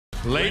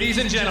Ladies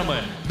and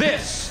gentlemen,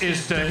 this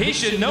is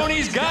Tahitian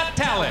Noni's Got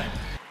Talent.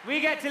 We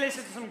get to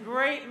listen to some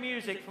great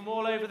music from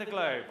all over the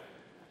globe.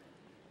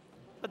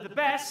 But the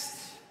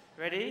best,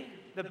 ready?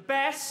 The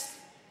best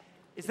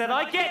is that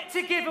I get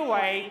to give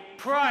away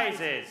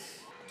prizes.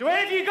 Do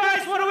any of you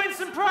guys want to win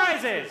some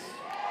prizes?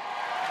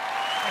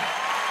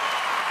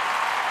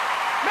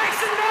 Make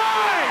some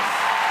noise!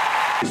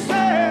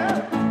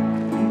 Stand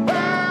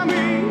by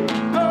me,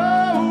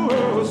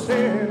 oh,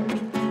 stand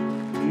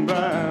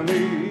by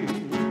me.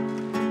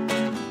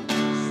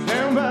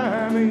 Stand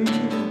by me,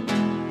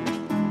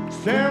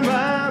 stand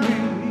by me.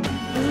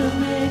 We'll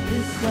make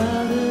this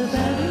world a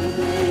better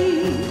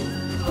place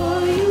for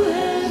you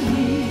and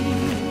me,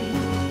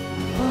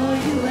 for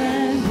you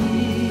and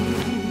me.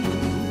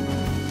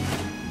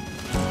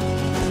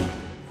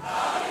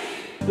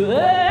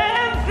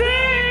 And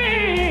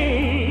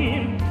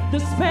then the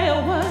spell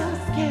was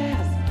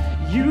cast.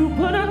 You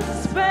put a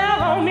spell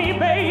on me,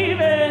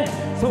 baby.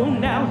 So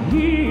now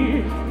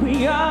here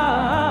we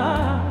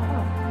are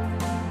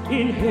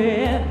in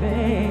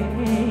heaven.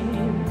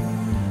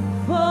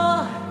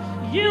 For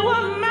you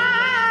are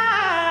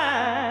mine,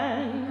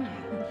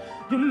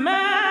 you're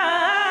mine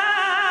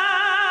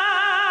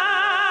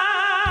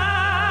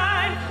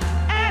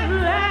at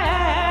last.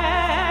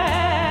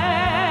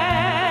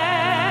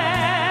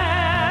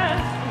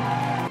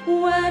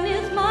 When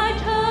it's my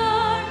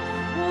turn,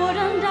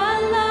 wouldn't I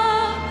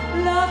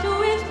love to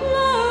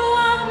explore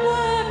what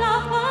we're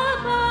not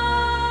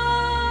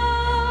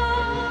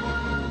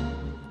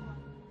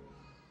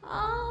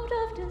out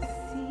of the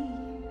sea.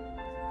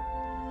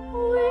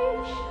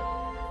 Wish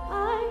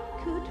I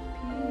could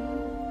be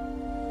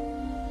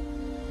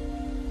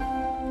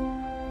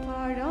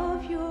part of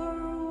your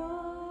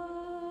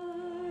world.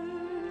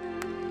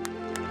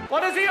 What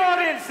does the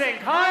audience think?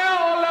 Higher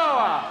or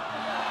lower?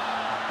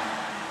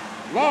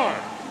 Lord.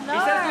 He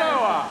says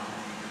lower.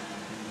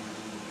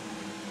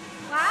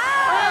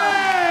 Wow!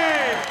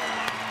 Hey!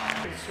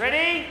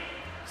 Ready,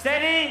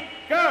 steady,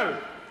 go!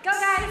 Go,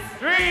 guys!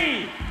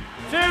 3,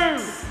 2,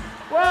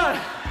 1.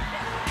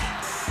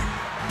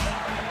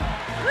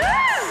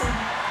 Woo!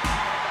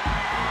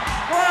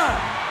 Come on!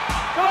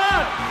 Come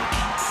on!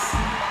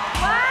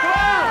 Wow!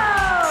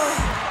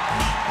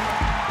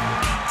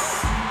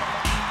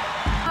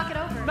 Knock it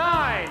over.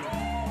 9,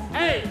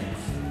 8,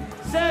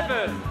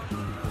 7,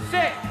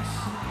 6,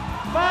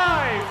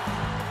 5,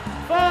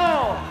 4,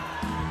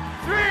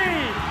 3,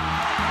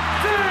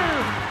 2,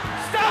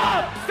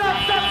 stop! Stop,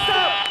 stop,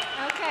 stop!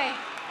 Okay.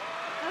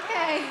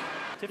 Okay.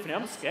 Tiffany,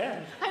 I'm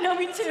scared. I know,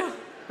 me too.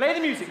 Play the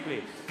music,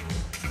 please.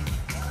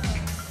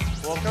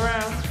 Walk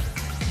around.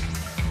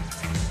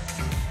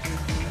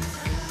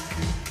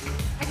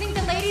 I think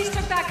the ladies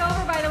took back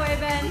over, by the way,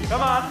 Ben.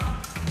 Come on.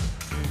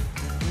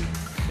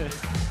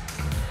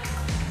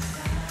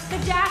 The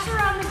dash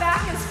around the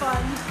back is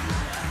fun.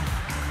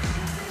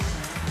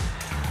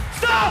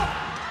 Stop!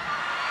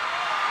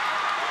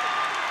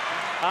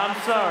 I'm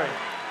sorry.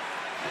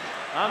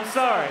 I'm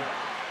sorry.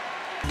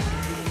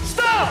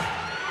 Stop!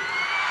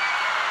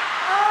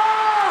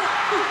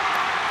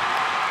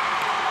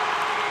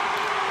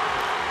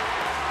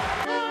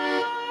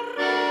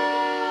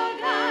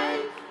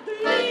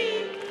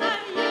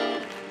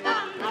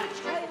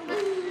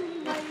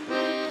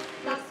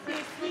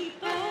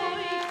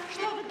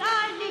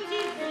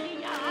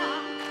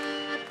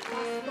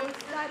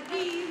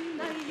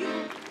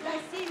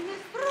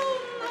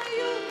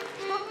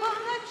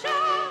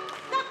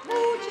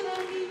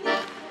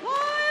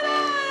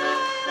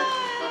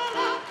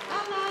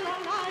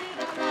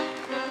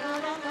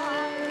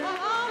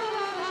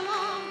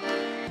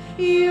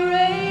 You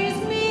raise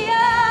me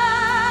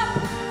up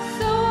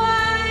so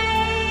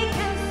I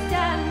can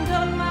stand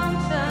on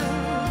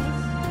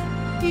mountains.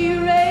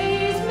 You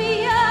raise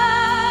me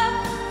up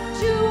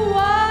to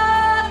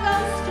walk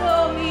on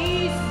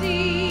stormy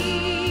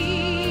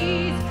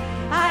seas.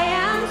 I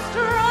am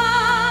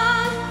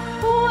strong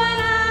when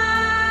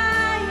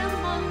I am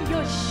on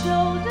your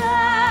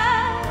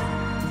shoulders.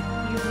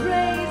 You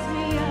raise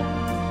me up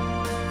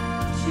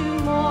to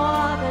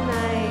more than I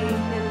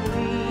can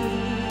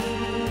reach.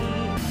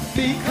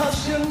 Because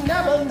you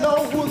never know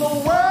who the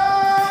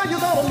world you're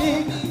gonna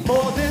meet.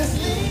 For this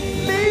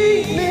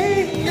lean,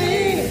 and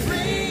it's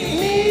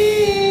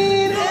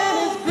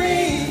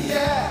green,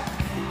 yeah.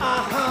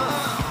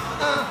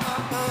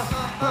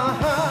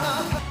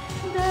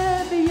 Де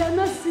б я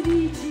на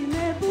світі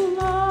не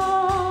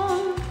була,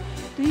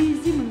 ти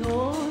зі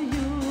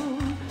мною,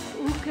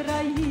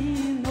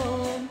 Україно.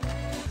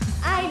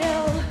 I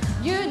know,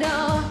 you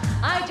know,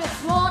 I just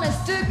want us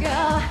to go.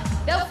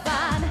 They'll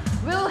find,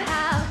 we'll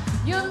have,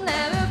 you'll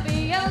never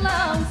be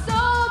alone. So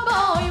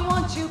boy,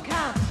 won't you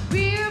come?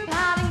 We're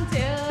partying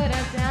till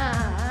the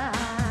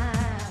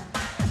dawn.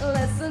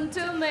 Listen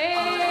to me.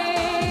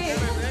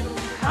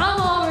 Come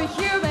over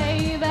here,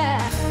 baby.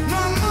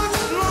 How much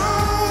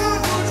more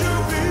would you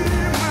be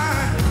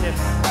mine?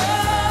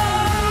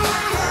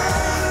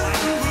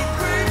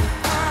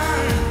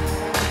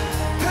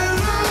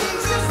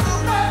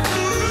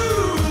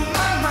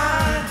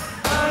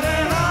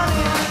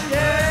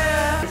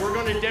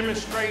 to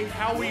demonstrate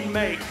how we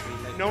make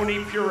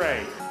noni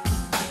puree.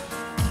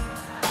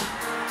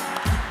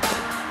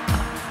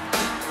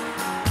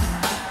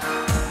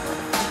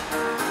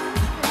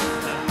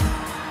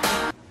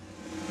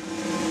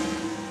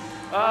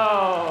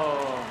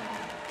 Oh.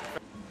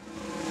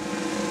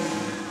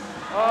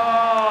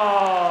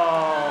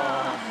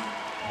 Oh.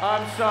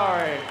 I'm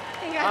sorry.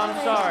 I'm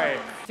sorry.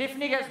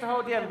 Tiffany gets to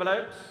hold the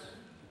envelopes.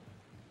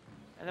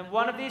 And then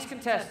one of these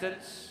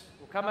contestants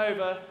will come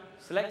over,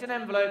 select an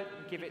envelope,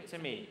 and give it to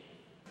me.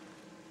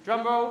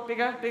 Drum roll,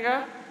 bigger,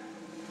 bigger.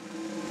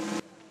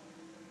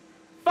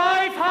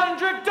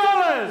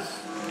 $500!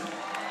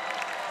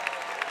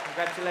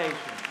 Congratulations.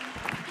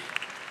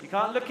 You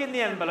can't look in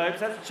the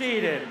envelopes, that's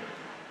cheating.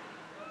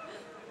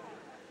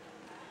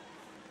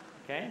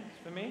 Okay, it's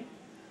for me.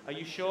 Are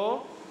you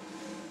sure?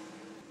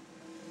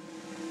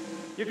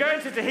 You're going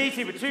to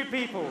Tahiti with 2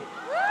 people.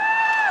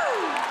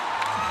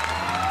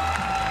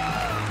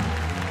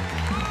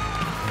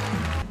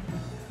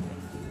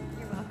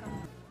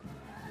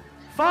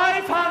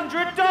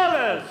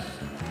 $500!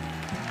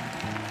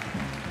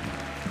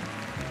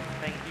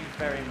 Thank you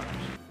very much.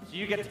 So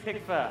you get to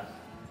pick first.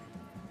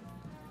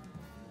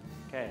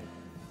 Okay.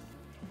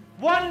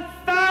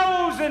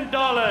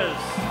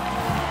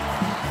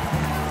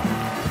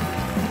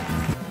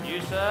 $1,000!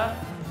 You, sir?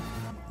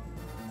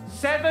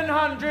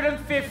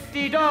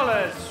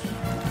 $750.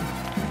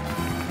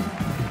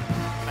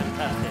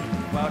 Fantastic.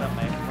 Well done,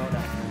 mate. Well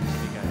done.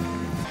 Here we go.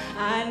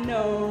 I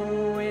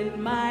know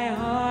in my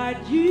heart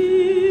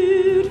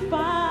you'd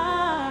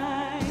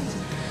find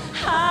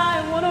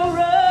I wanna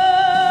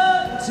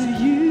run to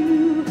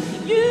you,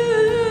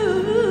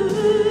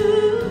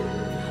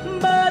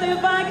 but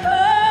if I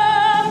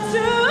come to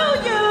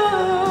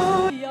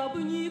you,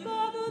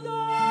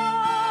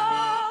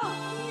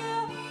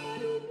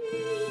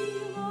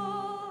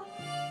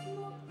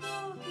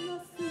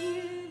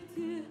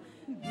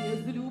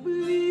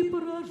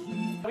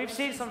 we've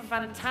seen some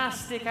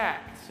fantastic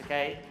acts,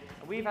 okay?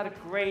 And we've had a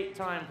great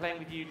time playing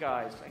with you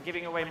guys and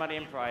giving away money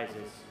and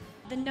prizes.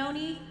 The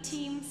Noni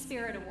Team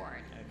Spirit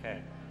Award.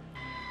 Okay.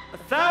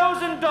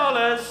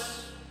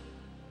 $1,000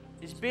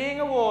 is being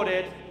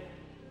awarded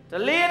to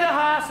Leah de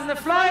Haas and the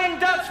Flying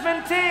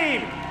Dutchman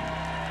team.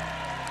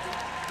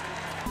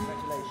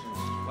 Congratulations.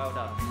 Well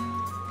done.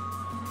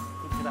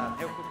 Goed gedaan.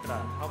 Heel goed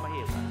gedaan. Hou maar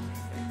hier. Okay.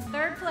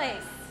 Third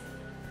place.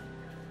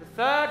 The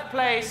third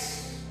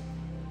place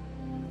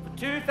for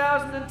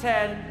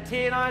 2010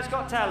 TNI's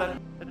Got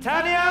Talent,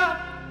 Tanya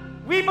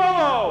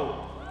Wibowo.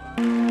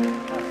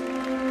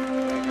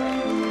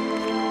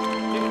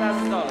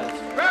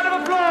 $2,000. Round of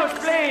applause,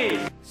 please.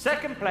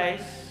 Second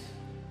place,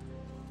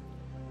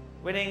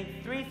 winning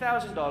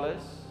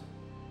 $3,000,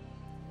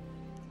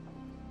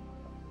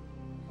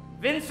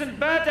 Vincent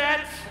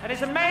Burdett and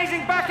his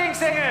amazing backing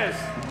singers.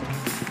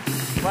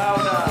 Well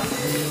done.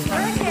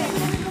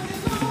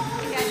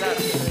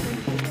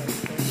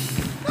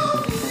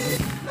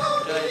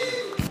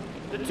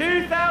 The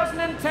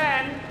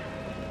 2010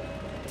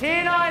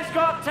 TNI's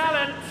Got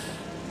Talent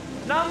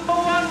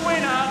 #1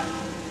 winner,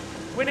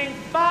 winning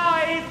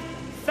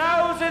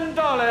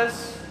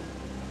 $5,000,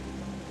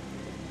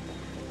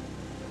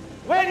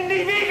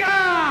 Wendy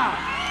Viga!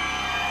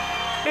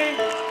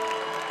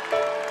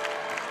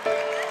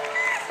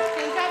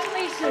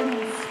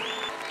 Congratulations.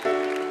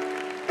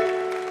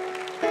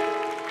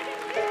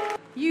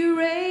 You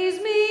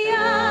raise me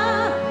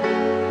up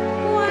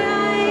when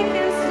I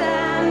can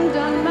stand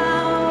on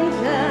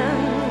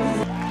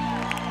mountains.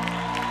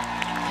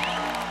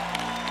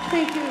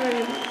 Thank you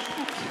very much.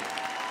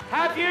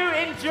 Have you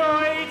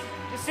enjoyed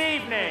this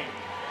evening?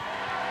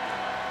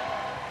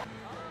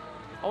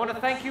 I want to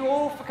thank you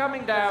all for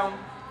coming down.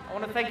 I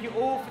want to thank you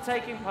all for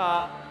taking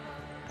part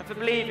and for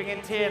believing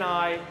in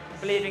TNI,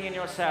 believing in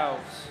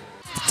yourselves.